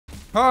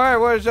Alright,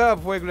 what is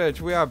up,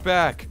 Wiglets? We are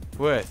back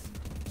with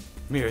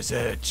Mirror's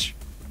Edge.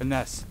 And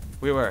thus,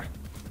 we were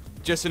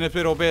just in the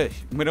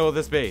middle of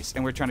this base,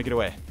 and we're trying to get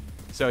away.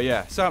 So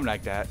yeah, something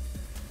like that.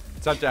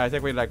 Something, I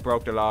think we like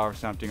broke the law or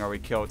something, or we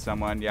killed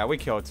someone. Yeah, we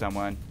killed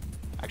someone.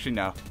 Actually,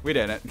 no, we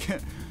didn't.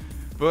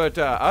 But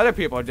other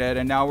people did,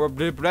 and now we're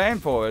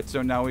blamed for it.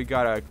 So now we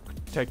gotta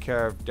take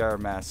care of their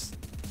mess,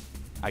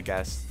 I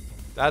guess.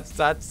 That's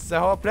the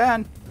whole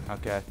plan.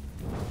 Okay.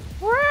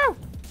 Woo!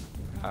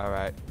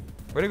 Alright.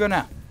 Where to go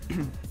now?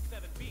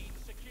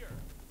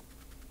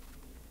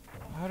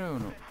 I don't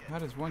know. How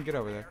does one get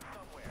over there?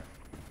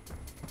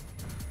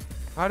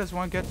 How does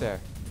one get there?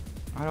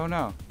 I don't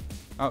know.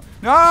 Oh,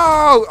 no!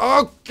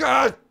 Oh,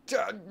 God!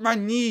 My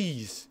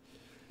knees!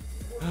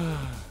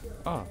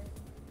 Oh.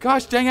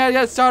 Gosh dang it, I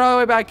gotta start all the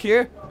way back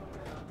here.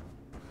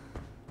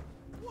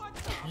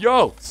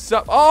 Yo,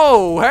 sup?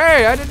 Oh,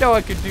 hey, I didn't know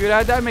I could do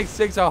that. That makes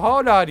things a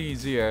whole lot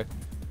easier.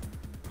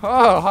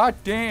 Oh, hot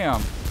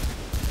damn.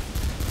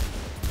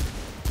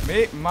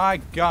 Meet my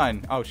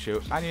gun. Oh,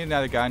 shoot. I need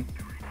another gun.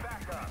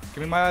 Give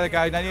me my other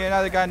gun. I need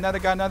another gun, another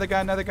gun, another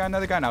gun, another gun,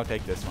 another gun. I'll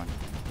take this one.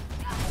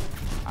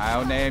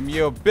 I'll name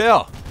you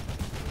Bill.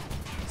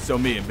 So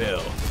me and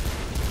Bill.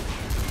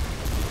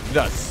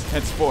 Thus,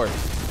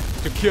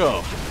 henceforth, to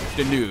kill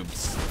the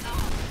noobs.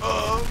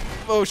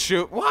 Oh,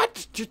 shoot.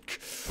 What?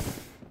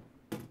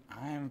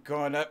 I'm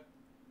gonna...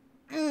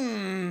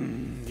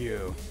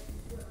 you.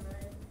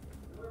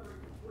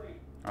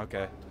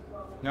 Okay.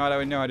 Now that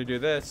we know how to do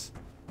this.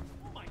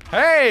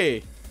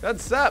 Hey!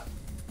 What's up?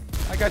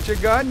 I got your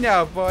gun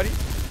now, buddy.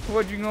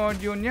 What you gonna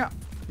do now?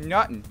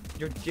 Nothing.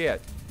 You're dead.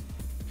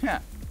 Huh.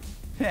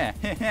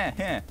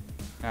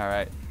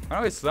 Alright. Why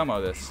don't we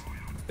slow-mo this?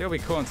 It'll be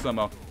cool in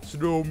slow-mo.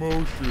 Slow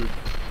motion.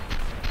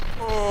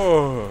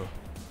 Oh.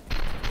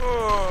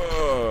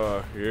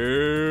 Oh.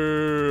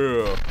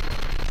 Yeah.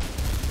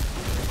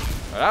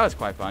 Well, that was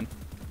quite fun.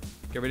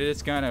 Get rid of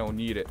this gun. I don't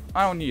need it.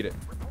 I don't need it.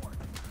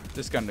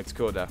 This gun looks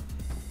cool, though.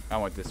 I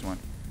want this one.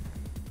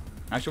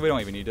 Actually, we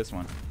don't even need this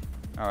one.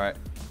 Alright.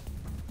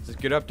 Just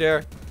get up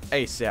there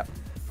ASAP.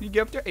 You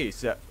get up there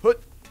ASAP.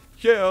 Hut.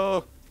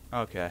 Kill.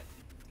 Okay.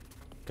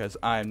 Because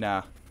I'm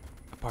now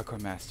a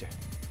parkour master.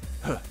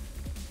 Huh.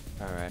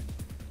 Alright.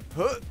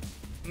 Huh.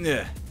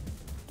 Yeah.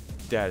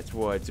 That's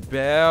what it's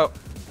about.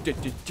 This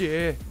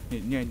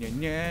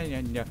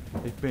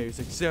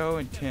music's so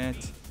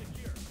intense.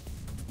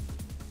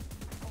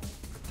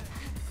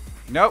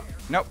 Nope.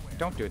 Nope.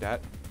 Don't do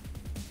that.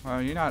 Well,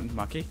 you're not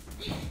monkey.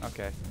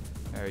 Okay.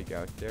 There we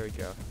go. There we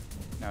go.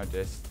 Now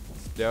just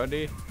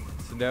slowly,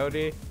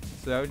 slowly,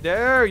 slow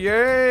there.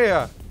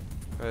 Yeah.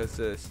 What is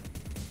this?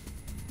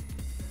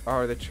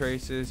 Are the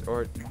traces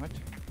or what?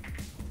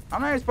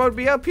 I'm not even supposed to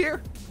be up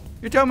here.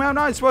 You tell me I'm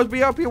not supposed to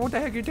be up here. What the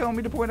heck are you telling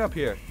me to point up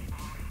here?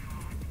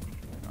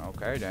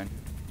 Okay then.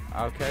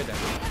 Okay then.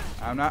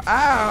 I'm not.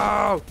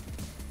 Ow!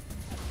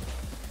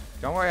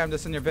 Don't worry. I'm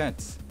just in your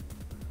vents.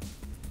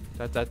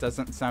 That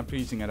doesn't sound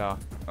pleasing at all.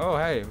 Oh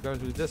hey, it goes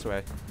this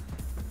way.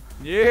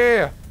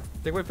 Yeah.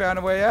 Think we found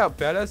a way out,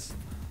 fellas.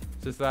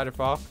 Is this ladder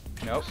fall?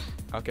 Nope.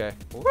 Okay.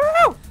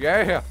 Woo!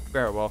 Yeah.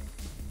 Very well.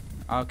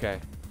 Okay.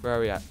 Where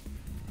are we at?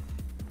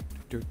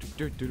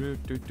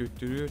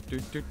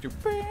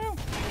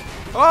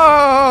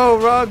 Oh!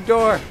 Wrong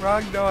door.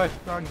 Wrong door.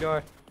 Wrong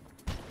door.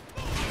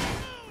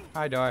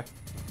 Hi, door.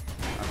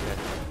 Okay.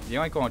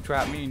 You ain't gonna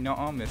trap me.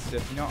 Nuh-uh, mister.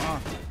 Nuh-uh.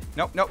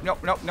 Nope, nope,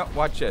 nope, nope, nope.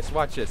 Watch this.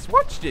 Watch this.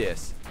 Watch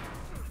this.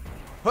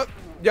 Huh.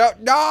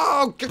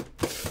 No!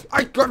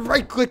 I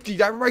right-clicked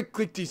these. I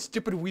right-clicked these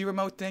stupid Wii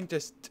remote thing.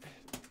 Just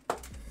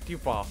you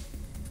fall.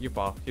 You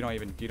fall. You don't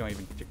even.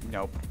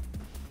 Nope.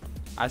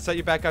 I set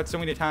you back out so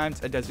many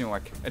times. It doesn't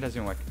work. It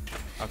doesn't work.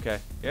 Okay.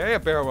 Yeah,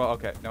 barrel roll.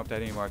 Okay. Nope, that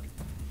didn't work.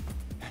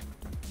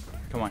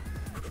 Come on.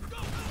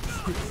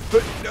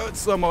 No, it's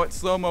slow-mo. It's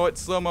slow-mo.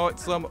 It's slow-mo.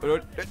 It's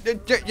slow-mo.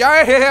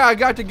 Yeah, I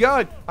got the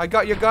gun. I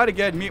got your gun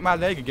again. Meet my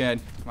leg again.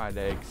 My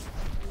legs.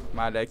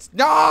 My legs.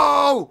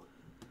 No!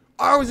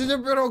 I was in the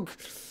middle.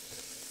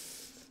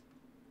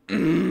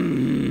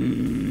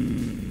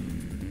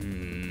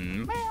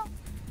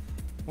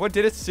 What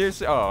did it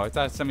seriously? Oh, I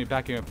thought it sent me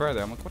back even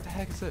further. I'm like, what the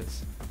heck is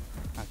this?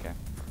 Okay.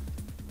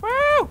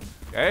 Woo!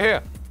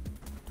 Yeah.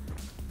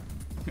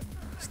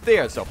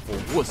 Stairs are for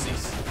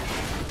wussies.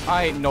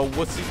 I ain't no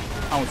wussy.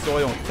 I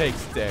don't take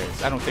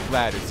stairs. I don't take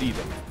ladders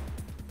either.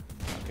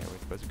 Okay, we're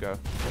supposed to go.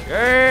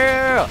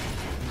 Yeah!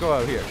 Go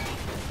out here.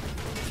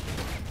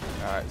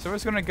 Alright, so we're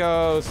just gonna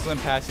go slim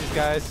past these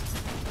guys.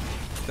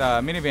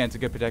 The minivan's a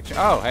good protection.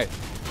 Oh, hey.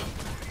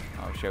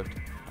 Oh, shoot.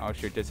 Oh,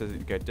 shoot. This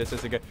isn't good. This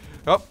isn't good.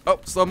 Oh,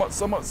 slow-mo,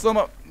 slow-mo,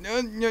 slow-mo.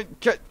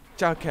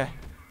 Okay.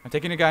 I'm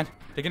taking a gun.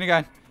 Taking a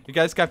gun. You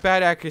guys got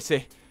bad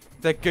accuracy.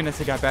 Thank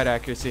goodness I got bad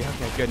accuracy.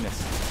 Okay,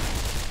 goodness.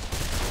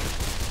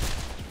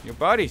 Your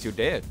bodies, you're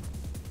dead.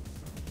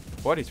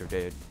 Bodies are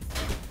dead.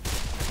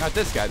 Not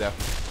this guy, though.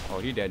 Oh,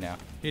 he dead now.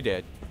 He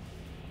dead.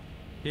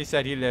 He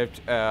said he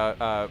lived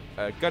a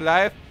good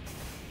life.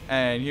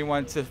 And he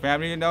wants his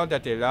family to know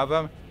that they love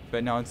him.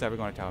 But no one's ever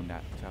going to tell him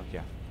that. So,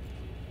 yeah.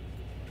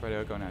 Where do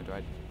I go now? Do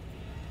I...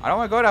 I don't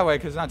want to go that way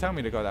because it's not telling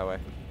me to go that way.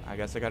 I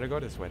guess I gotta go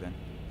this way then.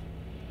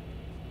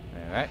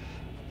 Alright.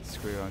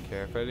 Screw on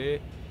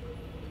carefully.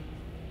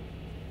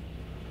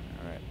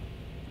 Alright.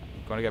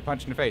 I'm gonna get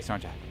punched in the face,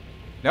 aren't I?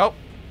 Nope.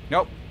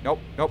 Nope. Nope.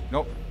 Nope.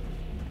 Nope.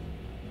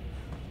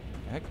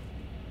 What the heck? What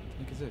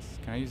the heck is this?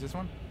 Can I use this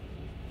one?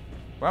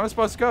 Where am I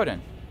supposed to go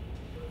then?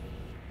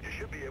 You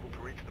should be able to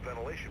reach the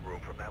ventilation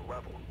room from that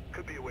level.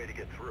 Could be a way to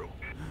get through.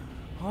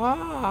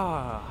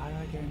 Ah, how do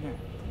I get in there?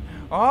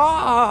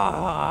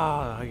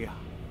 Oh, yeah.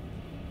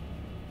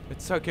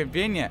 It's so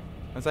convenient.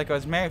 It's like I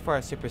was made for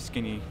a super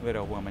skinny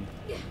little woman.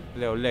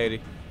 Little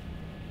lady.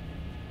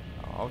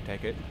 Oh, I'll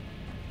take it.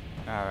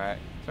 Alright.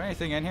 Is there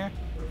anything in here?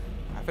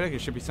 I feel like there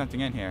should be something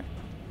in here.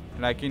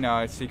 Like, you know,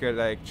 a secret,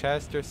 like,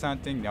 chest or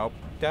something. Nope.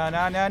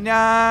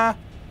 Da-na-na-na!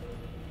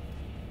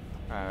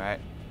 Alright.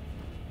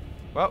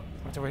 Well,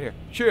 what's over here?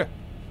 Sure.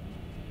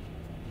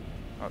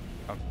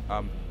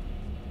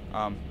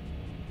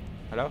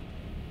 Hello?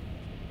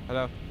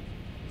 Hello?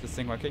 Is this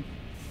thing working?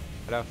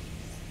 Hello?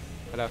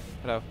 Hello?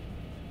 Hello?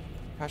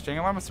 Gosh dang it,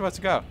 where am I supposed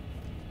to go?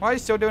 Why are you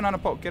still doing on the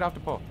pole? Get off the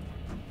pole.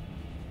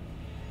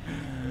 How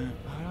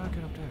do I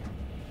get up there?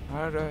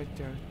 How do I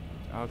do it?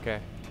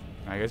 Okay.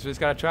 I guess we just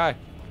gotta try.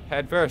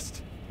 Head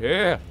first.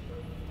 Yeah!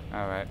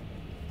 Alright.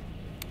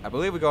 I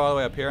believe we go all the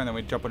way up here and then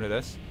we jump into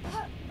this.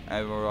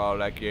 And we're all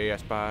like, yeah,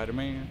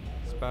 Spider-Man.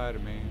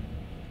 Spider-Man.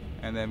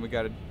 And then we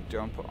gotta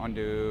jump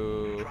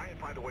onto... Try and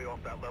find a way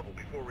off that level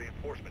before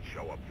reinforcements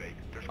show up, Fate.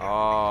 There's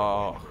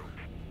oh,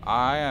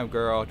 I am,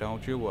 girl.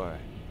 Don't you worry.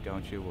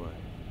 Don't you worry.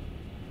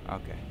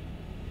 Okay.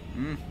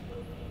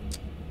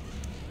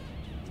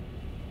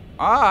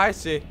 Ah, I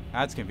see.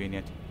 That's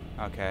convenient.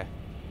 Okay.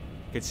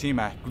 You can see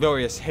my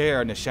glorious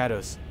hair in the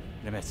shadows,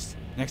 in the mist,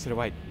 next to the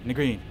white, and the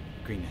green.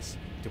 Greenness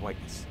to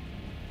whiteness.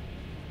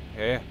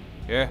 Yeah.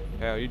 Yeah.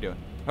 How you doing?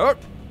 Hup.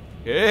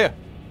 Yeah.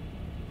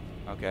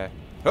 Okay.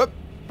 Hup.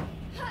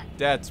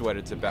 That's what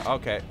it's about.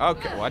 Okay.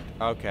 Okay. What?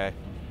 Okay.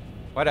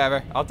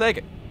 Whatever. I'll take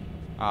it.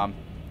 I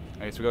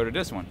guess we go to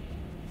this one.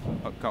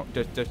 Oh, come,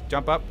 just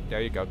jump up. There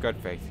you go. Good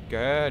faith.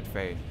 Good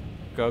faith.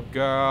 Good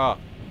girl.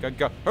 Good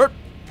girl. Hurt.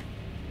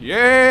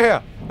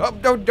 Yeah. Up.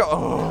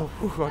 Oh,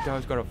 I thought I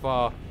was gonna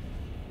fall.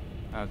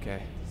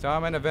 Okay. So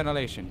I'm in the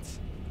ventilations.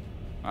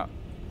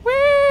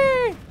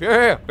 Whee!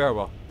 Yeah. Very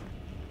well.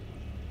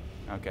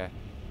 Okay.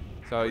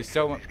 So you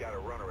still want... He's got a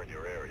runner in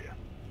your area.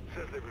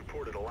 Says they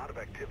reported a lot of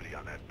activity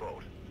on that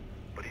boat.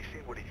 But he's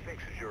seen what he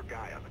thinks is your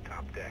guy on the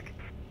top deck.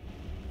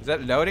 Is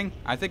that loading?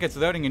 I think it's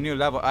loading a new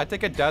level. I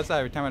think it does that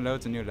every time it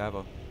loads a new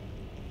level.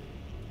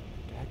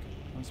 The heck?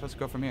 Where am I supposed to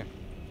go from here?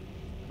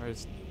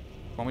 Where's...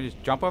 Won't we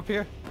just jump up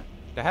here?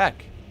 The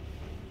heck?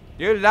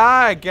 You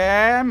lie,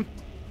 game!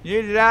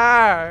 You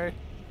lie!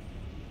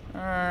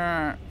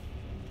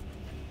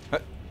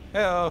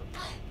 Hello.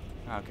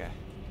 Okay.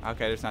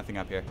 Okay, there's nothing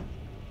up here.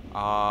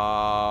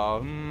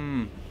 Oh,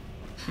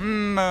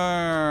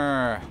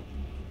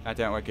 that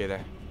didn't work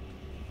either.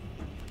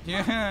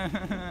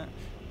 Yeah.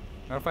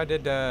 What if I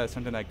did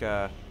something like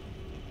that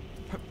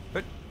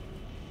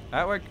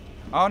work?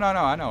 Oh no,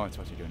 I know what I'm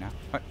supposed to do now.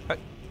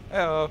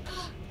 Hello.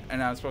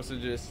 And I'm supposed to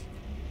just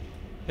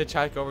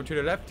hitchhike over to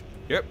the left.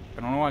 Yep.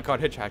 I don't know why I called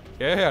hitchhike.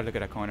 Yeah, look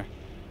at that corner.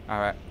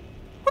 Alright.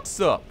 What's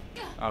up?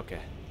 Okay.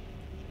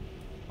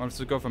 Where am I supposed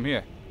to go from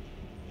here?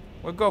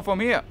 We'll go from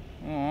here.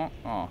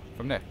 Oh,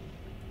 from there.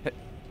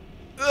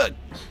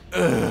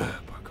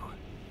 Parkour.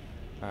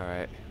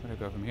 Alright. Where do I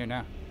go from here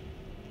now?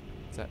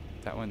 Is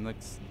that one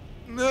looks...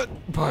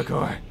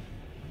 Parkour.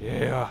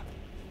 Yeah.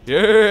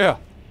 Yeah.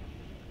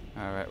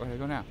 Alright, where do I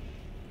go now?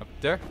 Up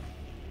there?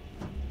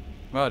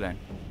 Well then.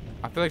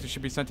 I feel like there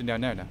should be something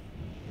down there now.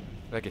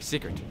 Like a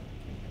secret.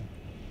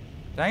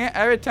 Dang it,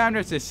 every time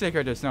there's a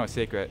secret, there's no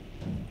secret.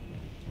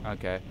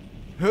 Okay.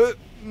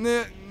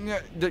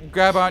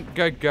 Grab on.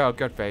 Good girl.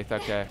 Good faith.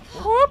 Okay.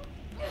 Whoop.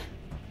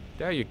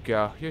 There you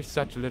go. You're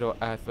such a little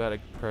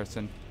athletic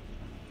person.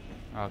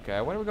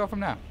 Okay, where do we go from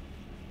now?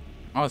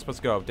 Oh, I'm supposed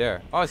to go up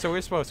there. Oh, so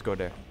we're supposed to go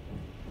there.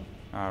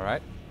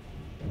 Alright.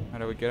 How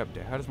do we get up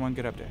there? How does one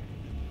get up there?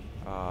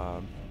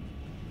 I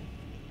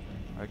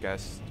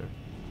guess.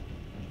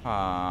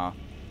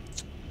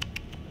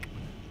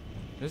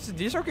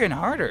 These are getting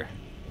harder.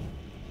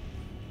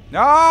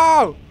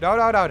 No! No.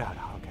 Okay.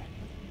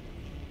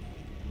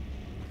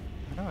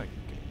 How do I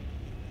get...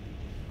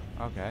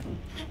 Okay.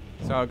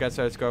 So I guess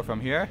let's go from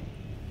here.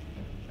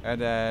 And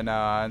then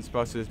I'm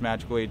supposed to just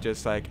magically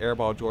just like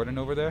airball Jordan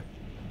over there.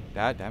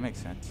 That makes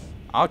sense.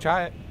 I'll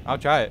try it.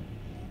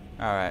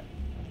 Alright.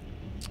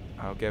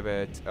 I'll give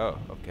it... Oh,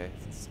 okay.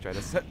 Let's try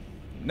this.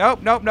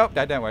 Nope.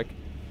 That didn't work.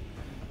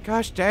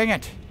 Gosh dang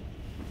it.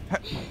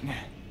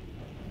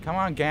 Come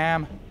on,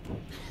 Gam.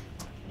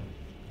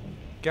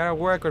 Gotta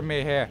work with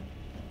me here.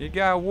 You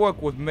gotta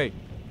work with me.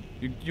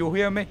 You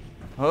hear me?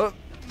 Huh?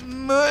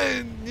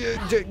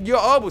 You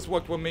almost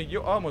worked with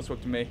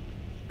me.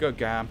 Good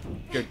Gam.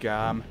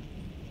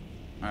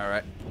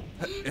 Alright.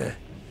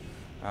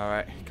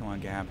 Alright. Come on,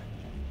 Gam.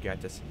 You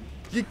got this.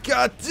 You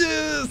got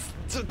this!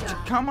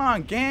 Come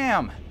on,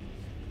 Gam.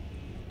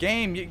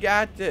 Game, you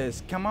got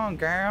this. Come on,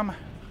 Gam.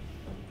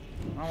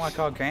 I don't want to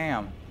call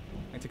Gam.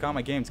 I like to call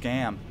my games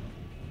Gam.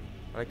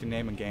 I like to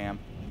name them Gam.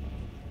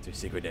 It's a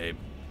secret name.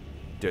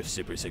 They're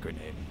super secret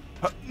name.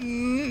 I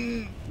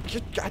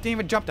didn't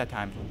even jump that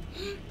time.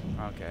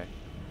 Okay.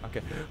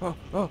 Okay.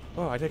 Oh,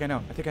 I think I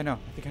know. I think I know.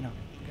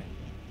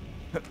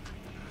 Okay.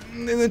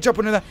 And then jump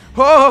into that.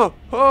 Oh,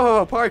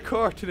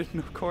 parkour to the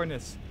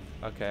cornice.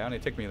 Okay, it only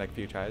took me like a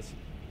few tries.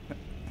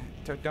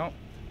 Don't.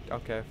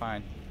 Okay,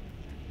 fine.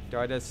 Do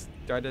I just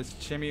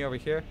shimmy over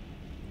here?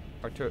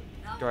 Or do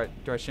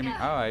I shimmy?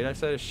 Oh, I just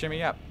said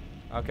shimmy up.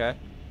 Okay.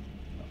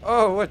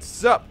 Oh,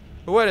 what's up?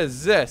 What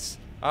is this?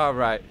 All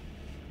right.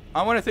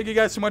 I want to thank you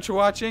guys so much for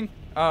watching.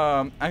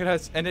 I'm gonna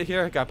end it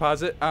here. I gotta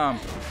pause it.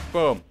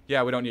 Boom.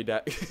 Yeah, we don't need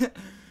that.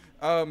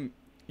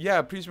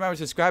 Yeah, please remember to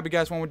subscribe if you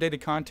guys want more daily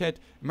content.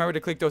 Remember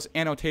to click those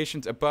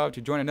annotations above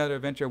to join another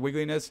adventure of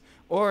Wigletyness,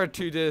 or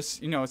to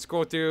just,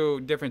 scroll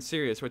through different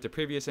series with the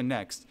previous and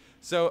next.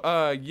 So,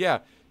 yeah.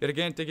 Yet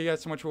again, thank you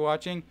guys so much for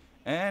watching,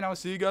 and I'll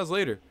see you guys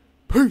later.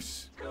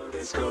 Peace!